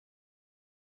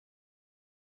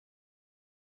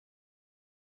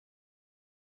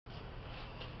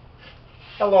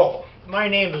Hello, my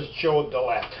name is Joe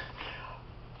Dillette.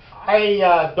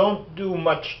 I don't do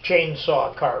much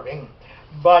chainsaw carving,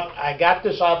 but I got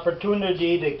this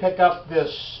opportunity to pick up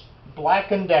this Black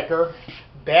 & Decker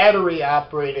battery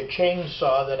operated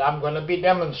chainsaw that I'm going to be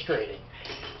demonstrating.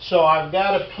 So I've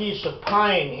got a piece of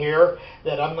pine here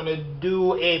that I'm going to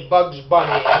do a Bugs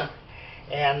Bunny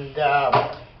in, and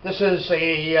this is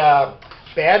a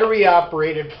battery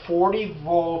operated 40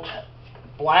 volt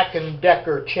Black &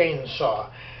 Decker chainsaw.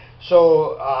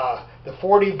 So the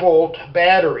 40 volt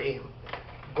battery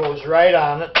goes right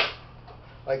on it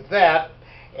like that,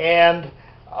 and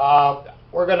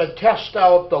we're going to test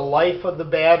out the life of the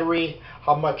battery,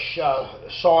 how much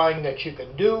sawing that you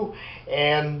can do,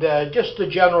 and just the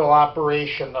general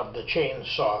operation of the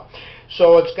chainsaw.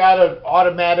 So it's got an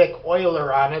automatic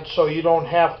oiler on it, so you don't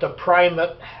have to prime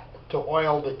it to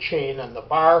oil the chain and the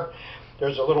bar.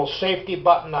 There's a little safety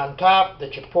button on top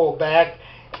that you pull back.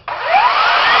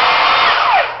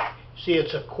 See,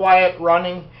 it's a quiet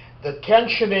running. The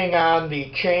tensioning on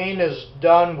the chain is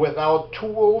done without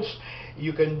tools.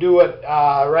 You can do it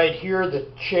right here. The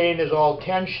chain is all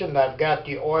tensioned. I've got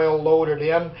the oil loaded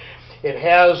in. It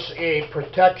has a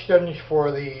protection for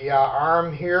the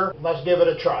arm here. Let's give it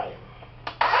a try.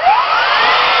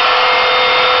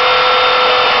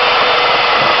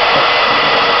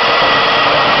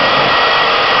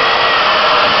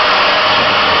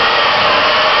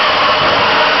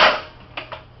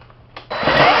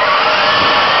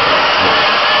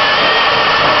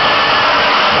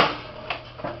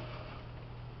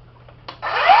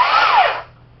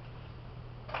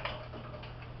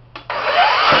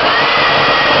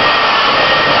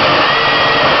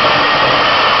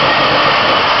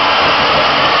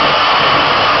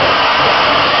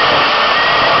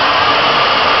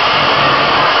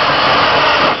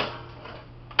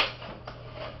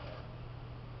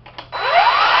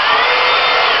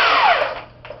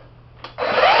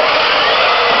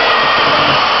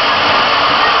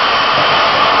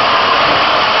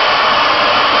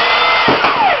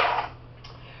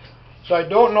 So I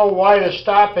don't know why it's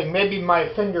stopping. Maybe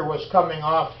my finger was coming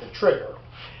off the trigger.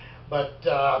 But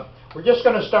we're just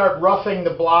going to start roughing the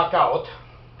block out.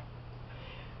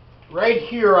 Right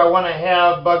here I want to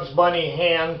have Bugs Bunny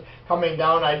hand coming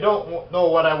down. I don't know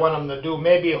what I want him to do.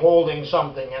 Maybe holding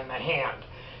something in the hand.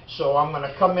 So I'm going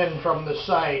to come in from the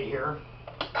side here.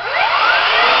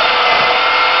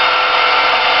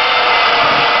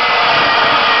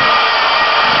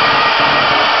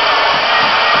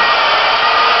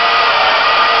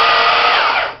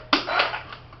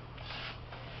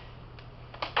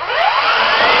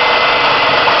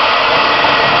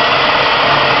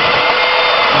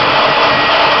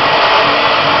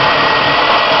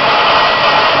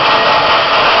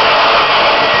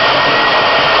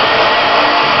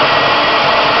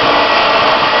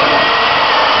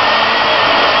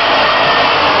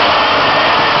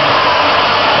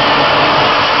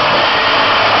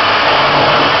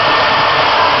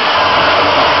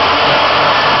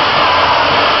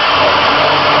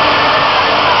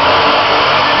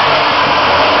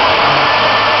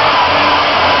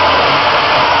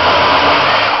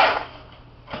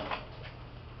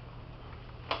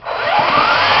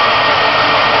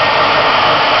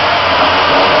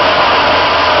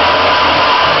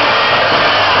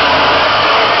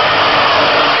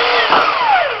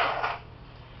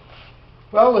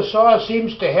 Well, the saw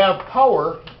seems to have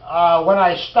power. When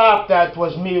I stopped, that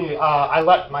was me. I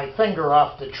let my finger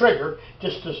off the trigger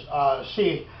just to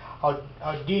see how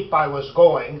deep I was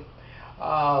going.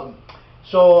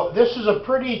 So this is a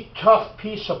pretty tough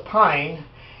piece of pine,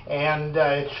 and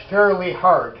it's fairly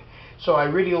hard. So I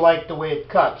really like the way it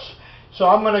cuts. So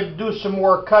I'm going to do some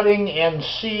more cutting and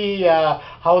see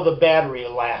how the battery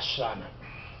lasts on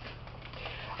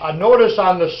it. Notice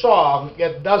on the saw,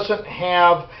 it doesn't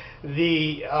have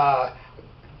the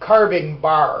carving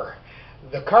bar.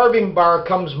 The carving bar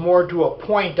comes more to a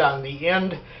point on the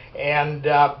end, and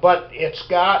but it's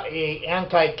got a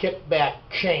anti-kickback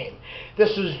chain.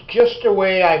 This is just the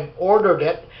way I ordered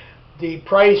it. The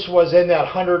price was in that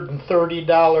 $130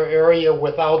 area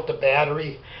without the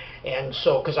battery, and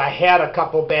so because I had a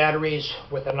couple batteries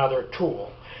with another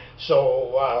tool,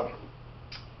 so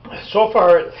so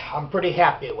far I'm pretty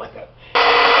happy with it.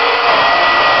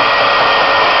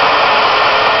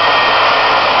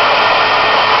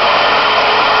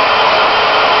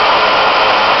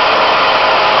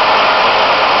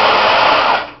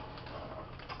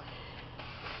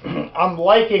 I'm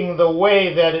liking the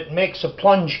way that it makes a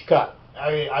plunge cut.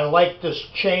 I like this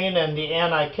chain and the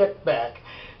anti-kickback.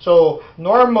 So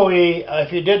normally,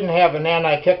 if you didn't have an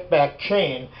anti-kickback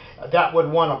chain, that would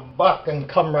want to buck and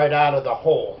come right out of the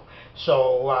hole.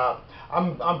 So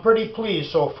I'm pretty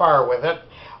pleased so far with it.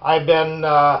 I've been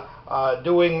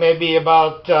doing maybe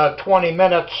about 20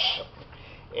 minutes,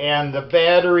 and the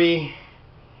battery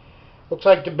looks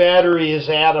like the battery is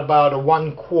at about a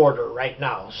 1/4 right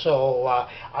now. So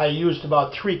I used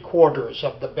about 3/4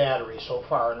 of the battery so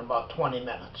far in about 20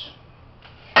 minutes.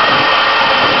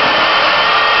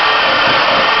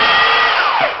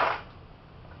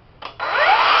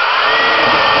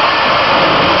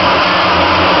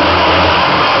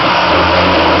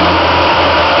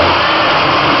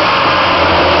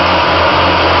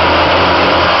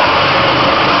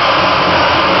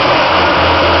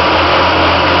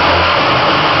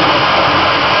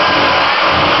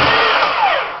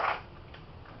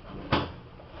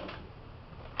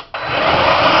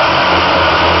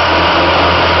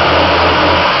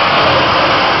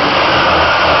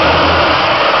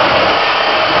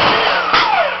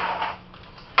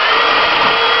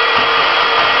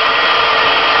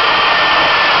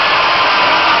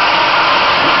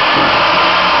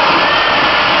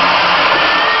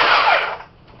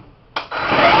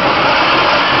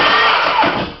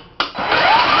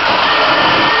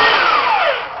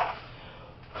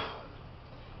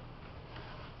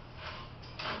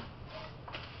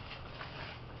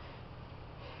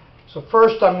 So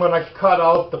first I'm going to cut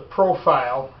out the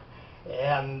profile,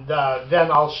 and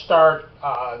then I'll start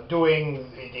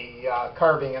doing the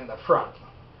carving in the front.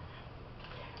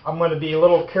 I'm going to be a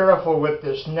little careful with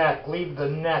this neck. Leave the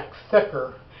neck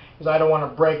thicker, because I don't want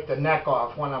to break the neck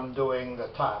off when I'm doing the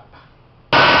top.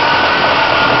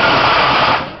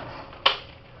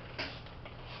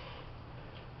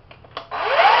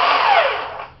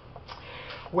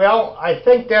 Well, I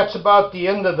think that's about the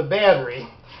end of the battery.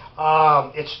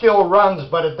 It still runs,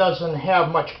 but it doesn't have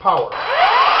much power.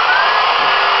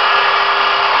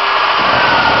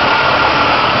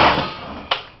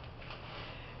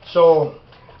 So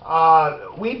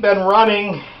we've been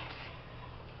running.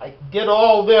 I did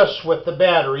all this with the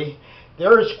battery.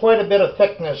 There is quite a bit of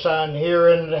thickness on here,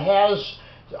 and it has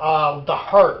the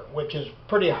heart, which is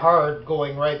pretty hard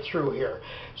going right through here.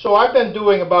 So I've been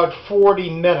doing about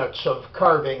 40 minutes of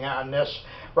carving on this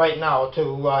right now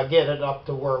to get it up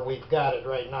to where we've got it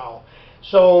right now.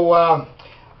 So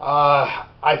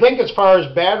I think as far as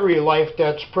battery life,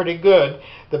 that's pretty good.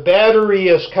 The battery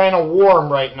is kind of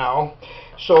warm right now,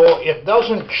 so it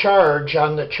doesn't charge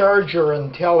on the charger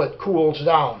until it cools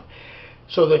down.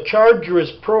 So the charger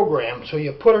is programmed, so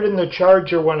you put it in the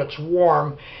charger when it's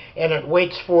warm, and it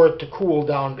waits for it to cool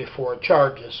down before it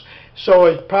charges. So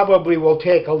it probably will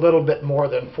take a little bit more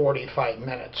than 45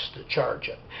 minutes to charge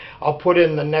it. I'll put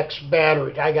in the next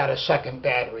battery. I got a second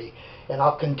battery, and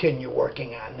I'll continue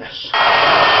working on this.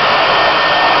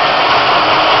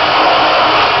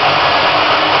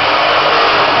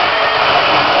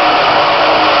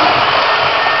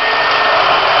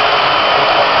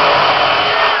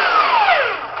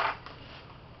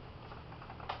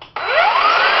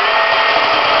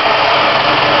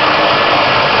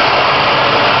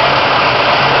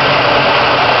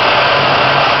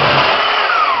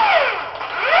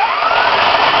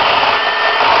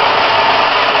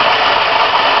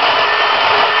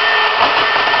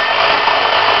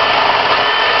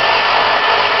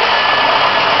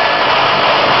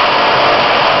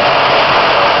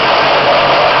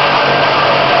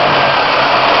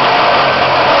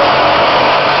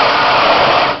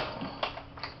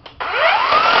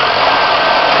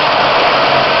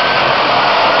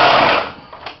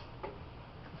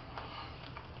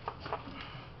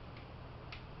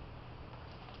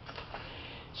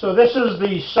 So this is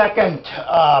the second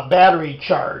battery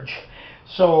charge.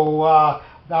 So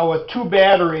now with two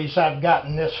batteries I've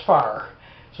gotten this far.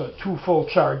 So 2 full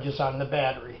charges on the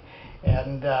battery.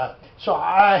 And so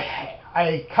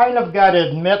I kind of got to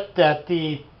admit that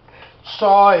the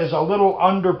saw is a little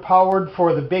underpowered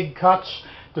for the big cuts.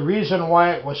 The reason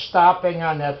why it was stopping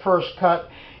on that first cut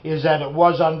is that it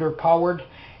was underpowered.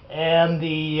 And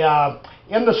the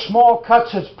in the small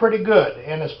cuts it's pretty good,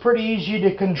 and it's pretty easy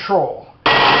to control.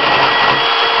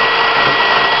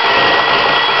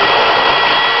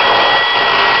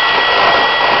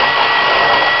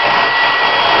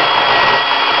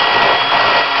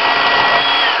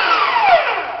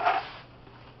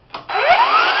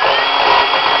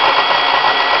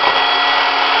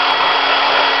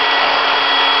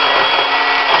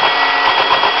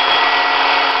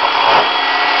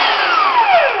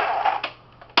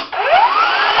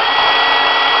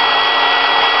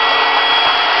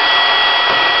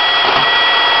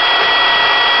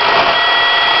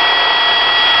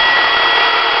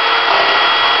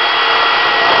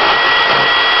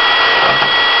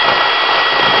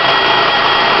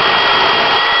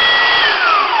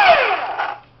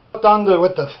 about done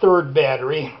with the third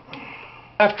battery.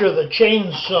 After the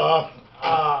chainsaw,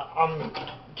 I'm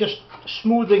just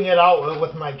smoothing it out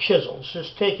with my chisels,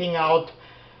 just taking out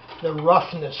the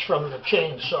roughness from the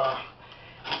chainsaw.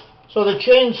 So the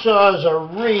chainsaw is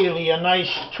a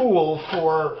nice tool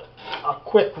for a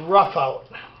quick rough out.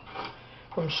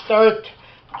 From start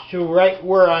to right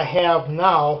where I have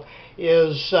now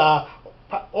is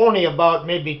only about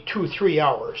maybe 2-3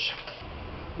 hours.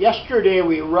 Yesterday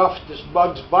we roughed this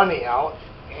Bugs Bunny out,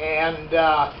 and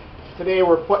today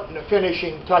we're putting the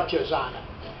finishing touches on it.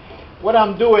 What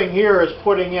I'm doing here is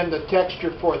putting in the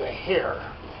texture for the hair.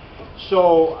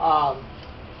 So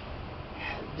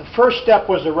the first step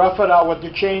was to rough it out with the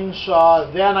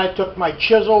chainsaw. Then I took my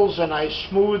chisels and I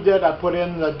smoothed it. I put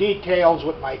in the details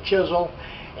with my chisel,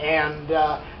 and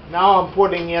now I'm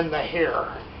putting in the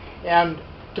hair. And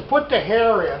to put the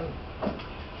hair in,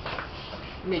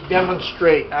 let me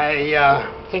demonstrate.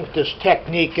 I think this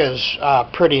technique is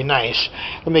pretty nice.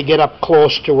 Let me get up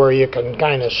close to where you can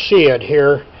kind of see it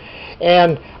here.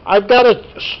 And I've got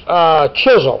a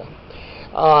chisel.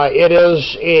 It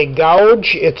is a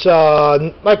gouge. It's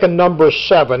like a number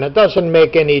 7. It doesn't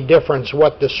make any difference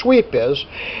what the sweep is.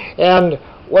 And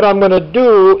what I'm going to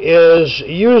do is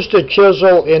use the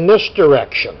chisel in this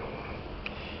direction.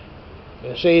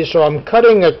 You see, so I'm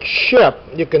cutting a chip.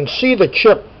 You can see the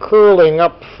chip curling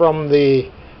up from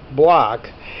the block.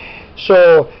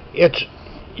 So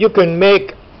you can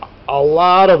make a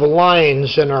lot of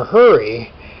lines in a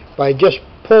hurry by just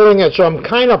pulling it. So I'm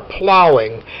kind of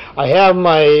plowing. I have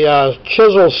my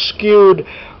chisel skewed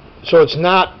so it's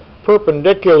not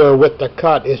perpendicular with the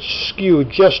cut. It's skewed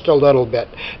just a little bit.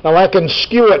 Now I can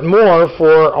skew it more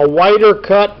for a wider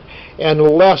cut and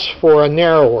less for a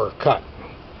narrower cut.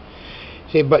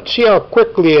 See, but see how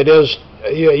quickly it is.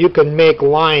 You can make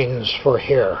lines for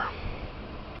hair.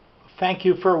 Thank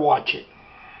you for watching.